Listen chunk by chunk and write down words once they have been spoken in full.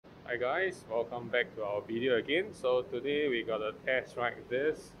Hi guys, welcome back to our video again. So today we got a test ride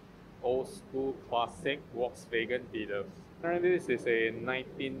this old school classic Volkswagen Beetles. Currently this is a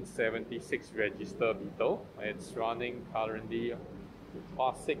 1976 registered Beetle. It's running currently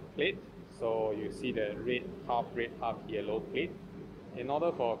classic plate. So you see the red, half yellow plate. In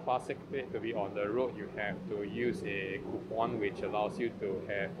order for a classic plate to be on the road, you have to use a coupon which allows you to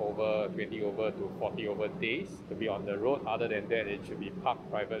have over 20 over to 40 over days to be on the road. Other than that, it should be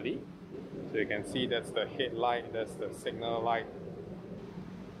parked privately. So you can see that's the headlight, that's the signal light.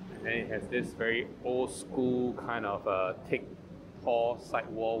 And then it has this very old school kind of thick, tall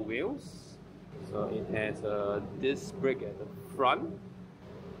sidewall wheels. So it has a disc brake at the front.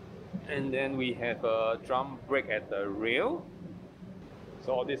 And then we have a drum brake at the rail.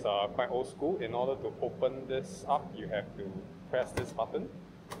 So all these are quite old school. In order to open this up, you have to press this button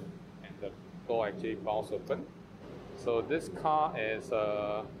and the door actually bounces open. So this car is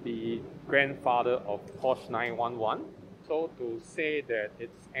the grandfather of Porsche 911. So to say that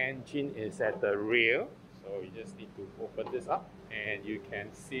its engine is at the rear, so you just need to open this up and you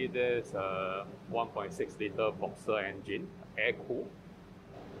can see this 1.6 liter boxer engine, air cooled.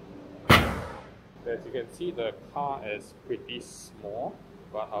 As you can see, the car is pretty small,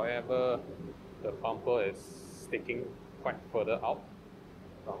 but however the bumper is sticking quite further out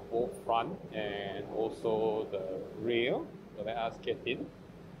from both front and also the rear. So let us get in.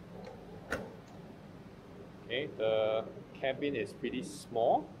 Okay, the cabin is pretty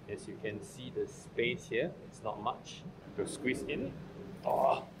small. As you can see, the space here is not much to squeeze in.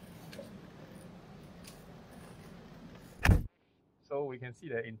 So we can see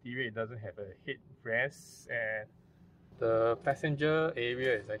the interior, it doesn't have a headrest, and the passenger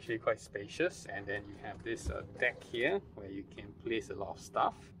area is actually quite spacious. And then you have this deck here where you can place a lot of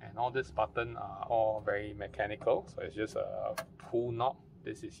stuff, and all these buttons are all very mechanical. So it's just a pull knob.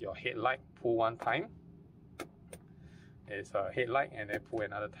 This is your headlight, pull one time. It's a headlight, and then pull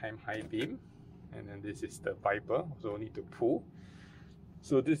another time, high beam. And then this is the wiper, so need to pull.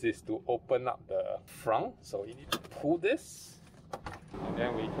 So this is to open up the front, so you need to pull this. And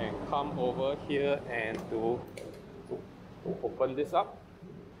then we can come over here and to open this up.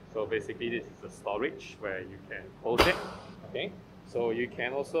 So basically this is the storage where you can close it. Okay, so you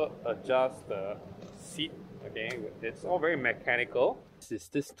can also adjust the seat. Okay, it's all very mechanical. This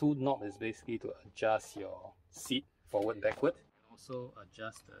two knob is basically to adjust your seat forward, backward. Also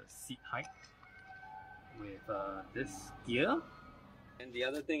adjust the seat height with this gear. And the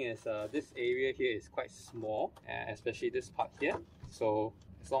other thing is this area here is quite small, especially this part here. So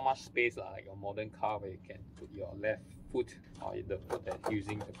there's not much space like a modern car where you can put your left foot or the foot that's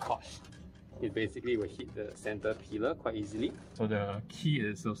using the clutch. It basically will hit the center pillar quite easily. So the key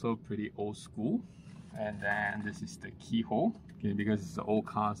is also pretty old school. And then this is the keyhole. Okay, because it's an old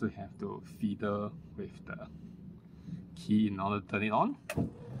car, so you have to fiddle with the key in order to turn it on. So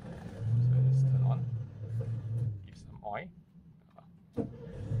just turn on. Give some oil.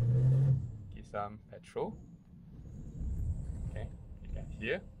 Give some petrol. Okay, you can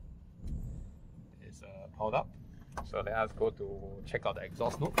hear it's powered up. So let us go to check out the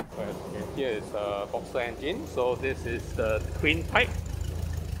exhaust note. So as you can hear, it's a boxer engine. So this is the twin pipe.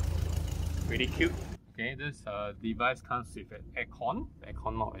 Pretty cute. Okay, this device comes with an aircon. The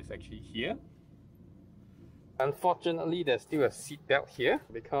aircon knob is actually here. Unfortunately, there's still a seat belt here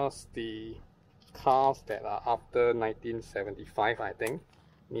because the cars that are after 1975, I think,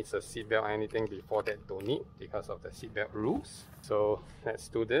 needs a seatbelt. Anything before that don't need because of the seatbelt rules. So let's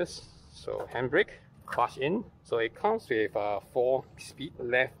do this. So handbrake, clutch in. So it comes with 4 speed: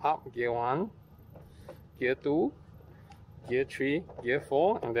 left up, gear 1, gear 2, gear 3, gear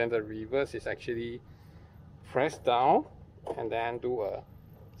 4, and then the reverse is actually press down and then do a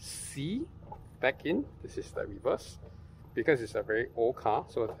C back in. This is the reverse. Because it's a very old car,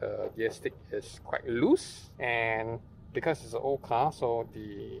 so the gear stick is quite loose, and because it's an old car, so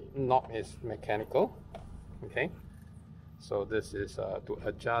the knob is mechanical. Okay, so this is to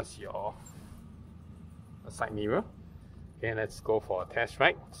adjust your side mirror. Okay, let's go for a test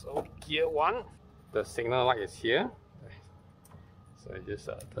ride. So gear 1, the signal light is here, so just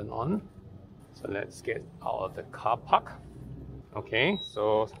turn on. So let's get out of the car park. Okay,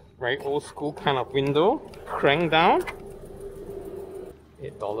 so very old school kind of window, crank down.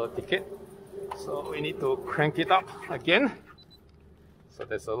 $8 ticket. So we need to crank it up again. So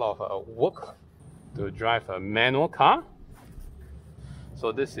there's a lot of work to drive a manual car.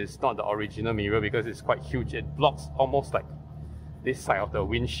 So this is not the original mirror because it's quite huge. It blocks almost like this side of the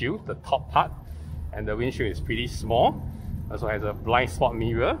windshield, the top part, and the windshield is pretty small. Also has a blind spot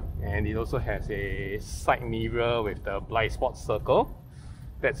mirror, and it also has a side mirror with the blind spot circle.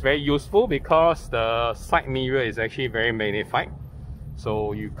 That's very useful because the side mirror is actually very magnified,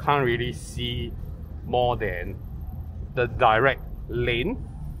 so you can't really see more than the direct lane.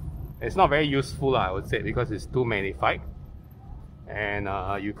 It's not very useful, I would say, because it's too magnified, and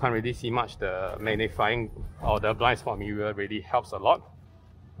you can't really see much. The magnifying or the blind spot mirror really helps a lot.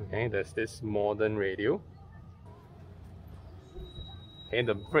 Okay, there's this modern radio. Okay,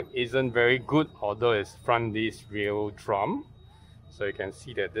 the brake isn't very good, although it's front disc rear drum. So you can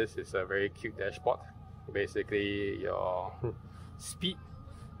see that this is a very cute dashboard. Basically your speed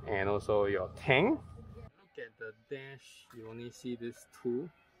and also your tank. Look at the dash, you only see these two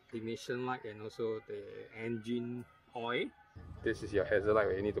ignition light and also the engine oil. This is your hazard light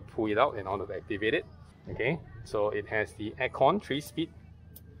where you need to pull it out in order to activate it. Okay, so it has the aircon 3-speed.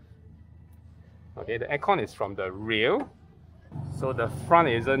 Okay, the aircon is from the rear, so the front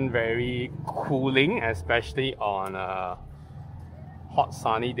isn't very cooling, especially on a hot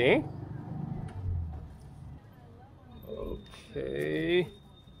sunny day. Okay,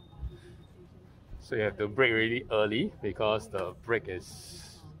 so you have to brake really early because the brake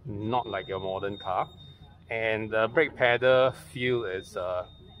is not like your modern car, and the brake pedal feel is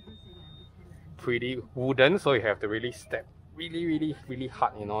pretty wooden, so you have to really step really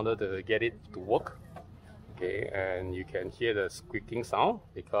hard in order to get it to work. Okay, and you can hear the squeaking sound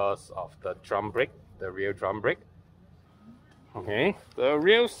because of the drum brake, the rear drum brake. Okay, the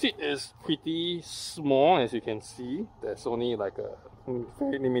rear seat is pretty small, as you can see. There's only like a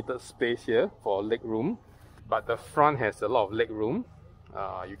very limited space here for leg room, but the front has a lot of leg room.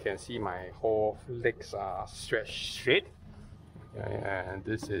 You can see my whole legs are stretched straight. Okay, and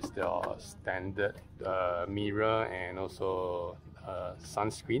this is the standard mirror and also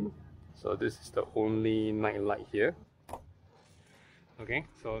sunscreen. So this is the only night light here. Okay,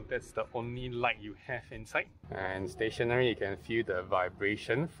 so that's the only light you have inside. And stationary, you can feel the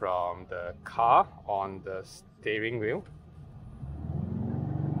vibration from the car on the steering wheel.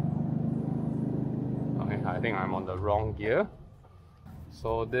 Okay, I think I'm on the wrong gear.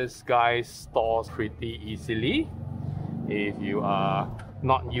 So this guy stalls pretty easily if you are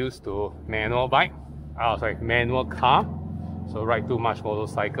not used to manual bike. Manual car. So ride too much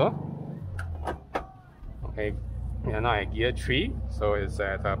motorcycle. Okay, we are now at gear 3, so it's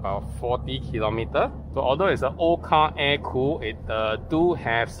at about 40 km. So although it's an old car air cool, it do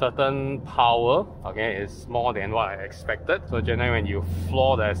have certain power. Okay, it's more than what I expected. So generally when you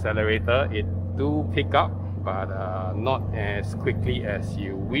floor the accelerator, it do pick up, but not as quickly as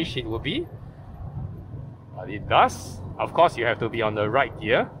you wish it would be. But it does. Of course, you have to be on the right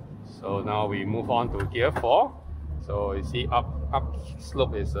gear. So now we move on to gear 4. So you see up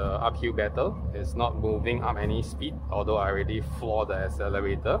slope is a uphill battle. It's not moving up any speed, although I already floored the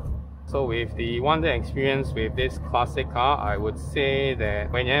accelerator. So with the one-day experience with this classic car, I would say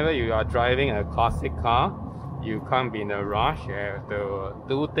that whenever you are driving a classic car, you can't be in a rush. You have to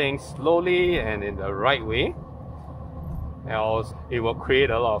do things slowly and in the right way. Else it will create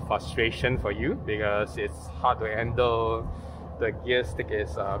a lot of frustration for you because it's hard to handle. The gear stick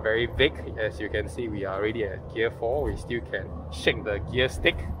is very big. As you can see, we are already at gear 4. We still can shake the gear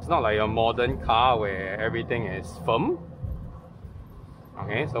stick. It's not like a modern car where everything is firm.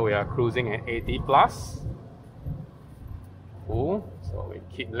 Okay, so we are cruising at 80 plus. Cool. So we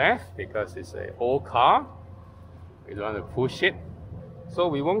keep left because it's an old car. We don't want to push it. So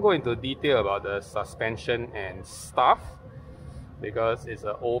we won't go into detail about the suspension and stuff, because it's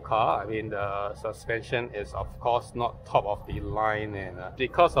an old car. I mean, the suspension is of course not top of the line, and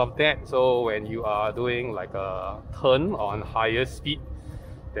because of that, so when you are doing like a turn on higher speed,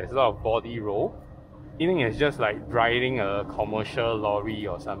 there's a lot of body roll. Even it's just like driving a commercial lorry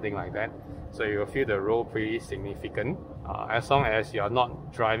or something like that, so you will feel the roll pretty significant. As long as you are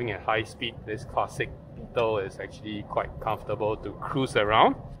not driving at high speed, this classic Beetle is actually quite comfortable to cruise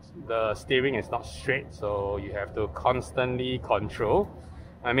around. The steering is not straight, so you have to constantly control.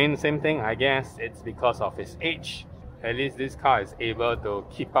 I mean, same thing, I guess it's because of its age. At least this car is able to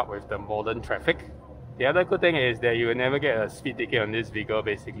keep up with the modern traffic. The other good thing is that you will never get a speed ticket on this vehicle.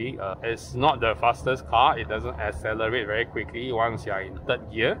 Basically, it's not the fastest car. It doesn't accelerate very quickly once you are in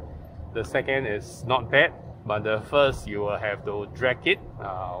third gear. The second is not bad, but the first you will have to drag it,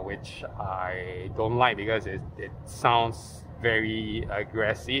 which I don't like because it sounds very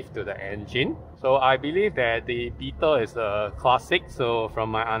aggressive to the engine. So I believe that the Beetle is a classic. So from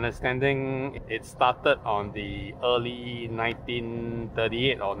my understanding, it started on the early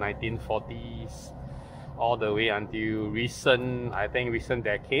 1938 or 1940s, all the way until recent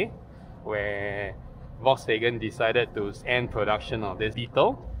decade, where Volkswagen decided to end production of this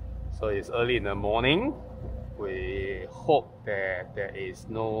Beetle. So it's early in the morning, We hope that there is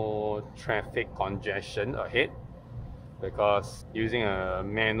no traffic congestion ahead, because using a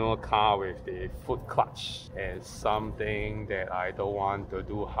manual car with the foot clutch is something that I don't want to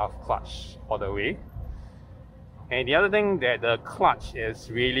do half clutch all the way. And the other thing, that the clutch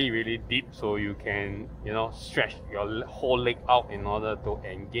is really deep, so you can, stretch your whole leg out in order to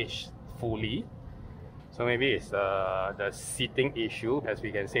engage fully. So maybe it's the seating issue. As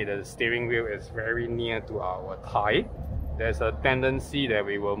we can see, the steering wheel is very near to our thigh. There's a tendency that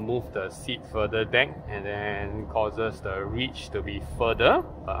we will move the seat further back and then causes the reach to be further.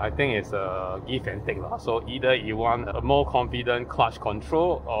 I think it's a give and take. So either you want a more confident clutch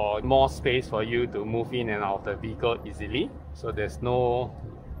control or more space for you to move in and out of the vehicle easily. So there's no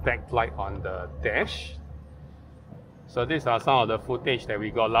backlight on the dash. So these are some of the footage that we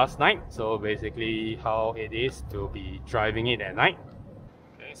got last night. So basically how it is to be driving it at night.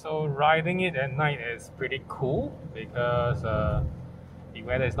 Okay, so riding it at night is pretty cool because the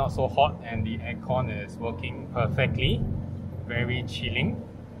weather is not so hot and the aircon is working perfectly. Very chilling.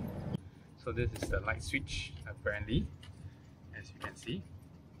 So this is the light switch apparently, as you can see.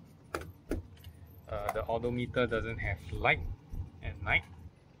 The odometer doesn't have light at night.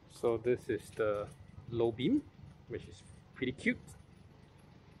 So this is the low beam, which is pretty cute.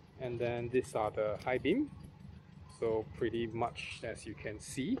 And then these are the high beam. So pretty much as you can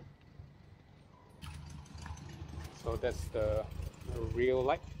see. So that's the real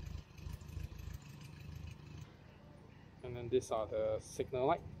light. And then these are the signal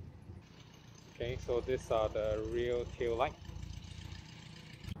light. Okay, so these are the real tail light.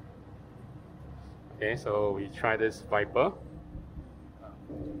 Okay, so we try this Viper.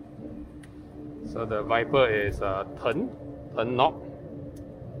 So the Viper is a turn knob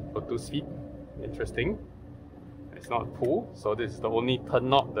for 2 speed. Interesting. It's not pull, so this is the only turn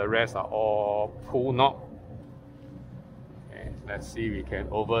knob. The rest are all pull knob. Okay, let's see if we can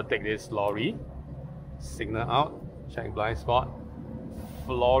overtake this lorry. Signal out, check blind spot,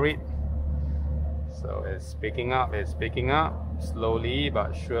 floor it. So it's picking up slowly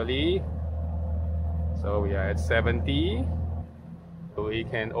but surely. So we are at 70. So we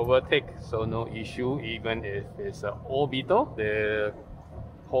can overtake, so no issue even if it's an old Beetle. The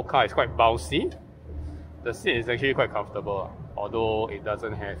whole car is quite bouncy. The seat is actually quite comfortable, although it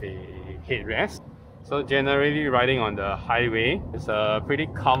doesn't have a headrest. So generally riding on the highway, it's a pretty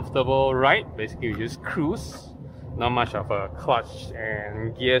comfortable ride. Basically you just cruise, not much of a clutch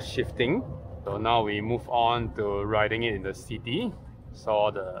and gear shifting. So now we move on to riding it in the city. Saw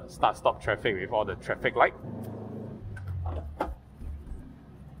the start-stop traffic with all the traffic light.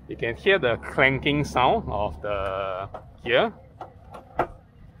 You can hear the clanking sound of the gear.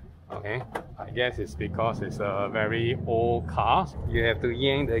 Okay, I guess it's because it's a very old car. You have to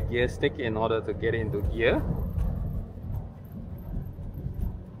yank the gear stick in order to get into gear.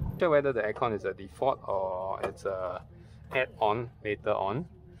 Not sure whether the aircon is a default or it's a add-on later on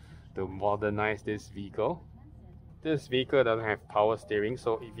to modernize this vehicle. This vehicle doesn't have power steering,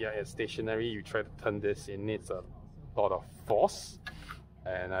 so if you are stationary, you try to turn this, it needs a lot of force.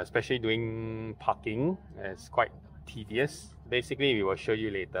 And especially doing parking, it's quite tedious. Basically, we will show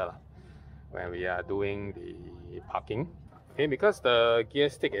you later when we are doing the parking. Okay, because the gear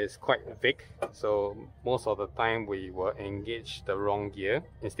stick is quite big, so most of the time we will engage the wrong gear.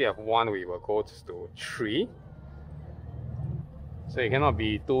 Instead of 1, we will go to 3. So you cannot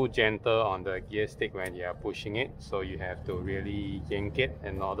be too gentle on the gear stick when you are pushing it. So you have to really yank it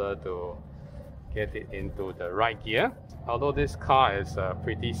in order to get it into the right gear. Although this car is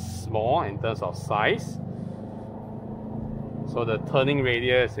pretty small in terms of size, so the turning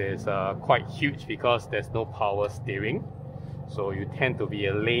radius is quite huge because there's no power steering. So you tend to be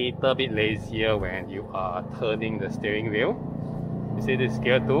a little bit lazier when you are turning the steering wheel. You see this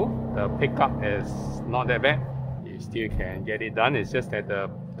gear 2, the pickup is not that bad. You still can get it done. It's just that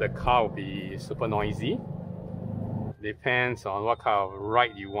the car will be super noisy. Depends on what kind of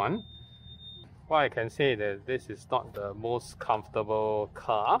ride you want. What I can say that this is not the most comfortable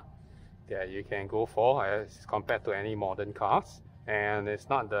car that you can go for as compared to any modern cars. And it's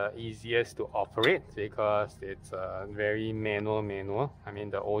not the easiest to operate because it's a very manual. I mean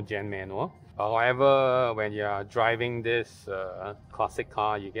the old gen manual. However, when you are driving this classic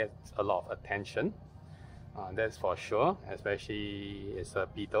car, you get a lot of attention. That's for sure. Especially it's a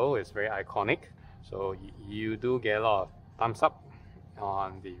Beetle, it's very iconic. So you do get a lot of thumbs up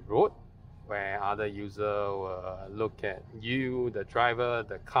on the road, where other users will look at you, the driver,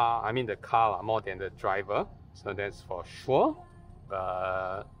 the car. I mean the car more than the driver. So that's for sure.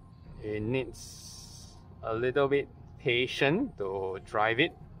 But it needs a little bit patience to drive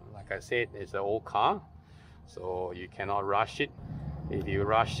it. Like I said, it's an old car. so you cannot rush it. If you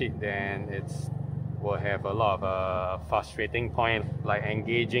rush it, then it's will have a lot of frustrating point, like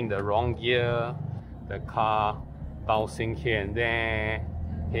engaging the wrong gear, the car bouncing here and there,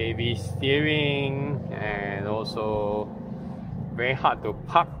 heavy steering, and also very hard to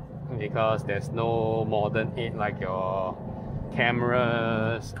park because there's no modern aid like your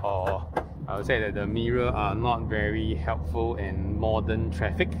cameras, or I would say that the mirror are not very helpful in modern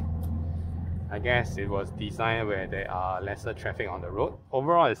traffic. I guess it was designed where there are lesser traffic on the road.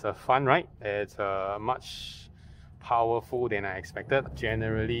 Overall, it's a fun ride. It's much powerful than I expected.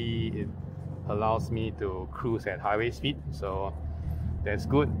 Generally, it allows me to cruise at highway speed, so that's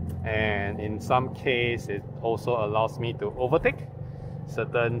good. And in some case, it also allows me to overtake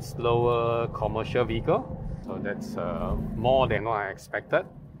certain slower commercial vehicle. So that's more than what I expected.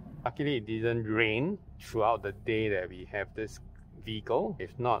 Luckily, it didn't rain throughout the day that we have this vehicle.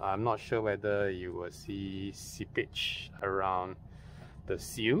 If not, I'm not sure whether you will see seepage around the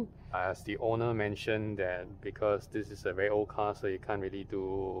seal. As the owner mentioned, that because this is a very old car, so you can't really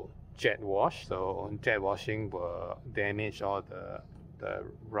do jet wash. So jet washing will damage all the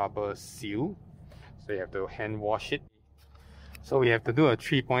rubber seal. So you have to hand wash it. So we have to do a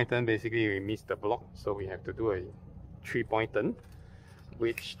 3-point turn. Basically, we missed the block, so we have to do a 3-point turn,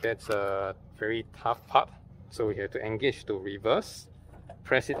 which that's a very tough part. So we have to engage to reverse,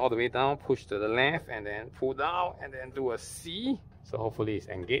 press it all the way down, push to the left, and then pull down, and then do a C. So hopefully it's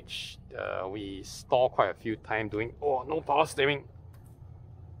engaged. We stall quite a few times doing, oh, no power steering,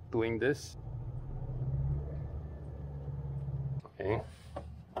 doing this. Okay.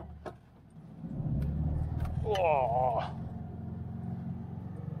 Oh.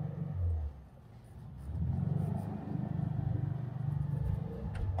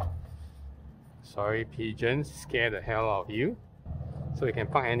 Sorry, pigeons scare the hell out of you. So you can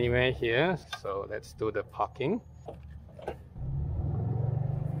park anywhere here. So let's do the parking.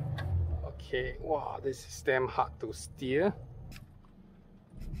 Okay, wow, this is damn hard to steer.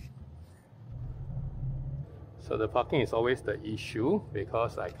 So the parking is always the issue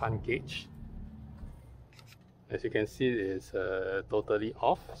because I can't gauge. As you can see, it's totally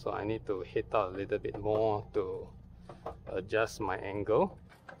off. So I need to hit out a little bit more to adjust my angle,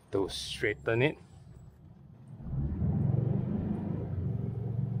 to straighten it,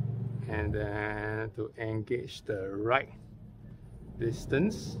 and then to engage the right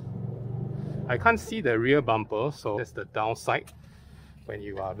distance. I can't see the rear bumper, so that's the downside when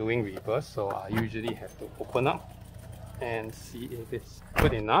you are doing reverse. So I usually have to open up and see if it's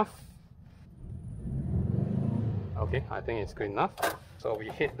good enough. Okay, I think it's good enough. So we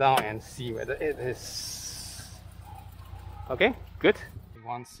hit down and see whether it is okay. Good.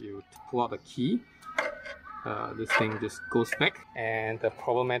 Once you pull out the key, this thing just goes back. And the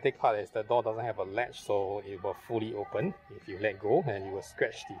problematic part is the door doesn't have a latch, so it will fully open if you let go, and you will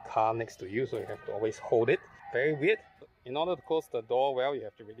scratch the car next to you, so you have to always hold it. Very weird. In order to close the door well, you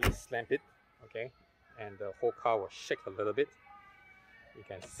have to really slam it, okay? And the whole car will shake a little bit. You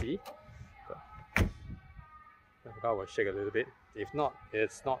can see the car will shake a little bit. If not,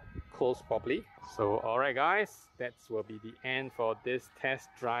 it's not closed properly. So alright guys, that will be the end for this test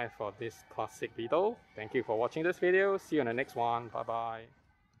drive for this classic Beetle. Thank you for watching this video. See you on the next one. Bye bye.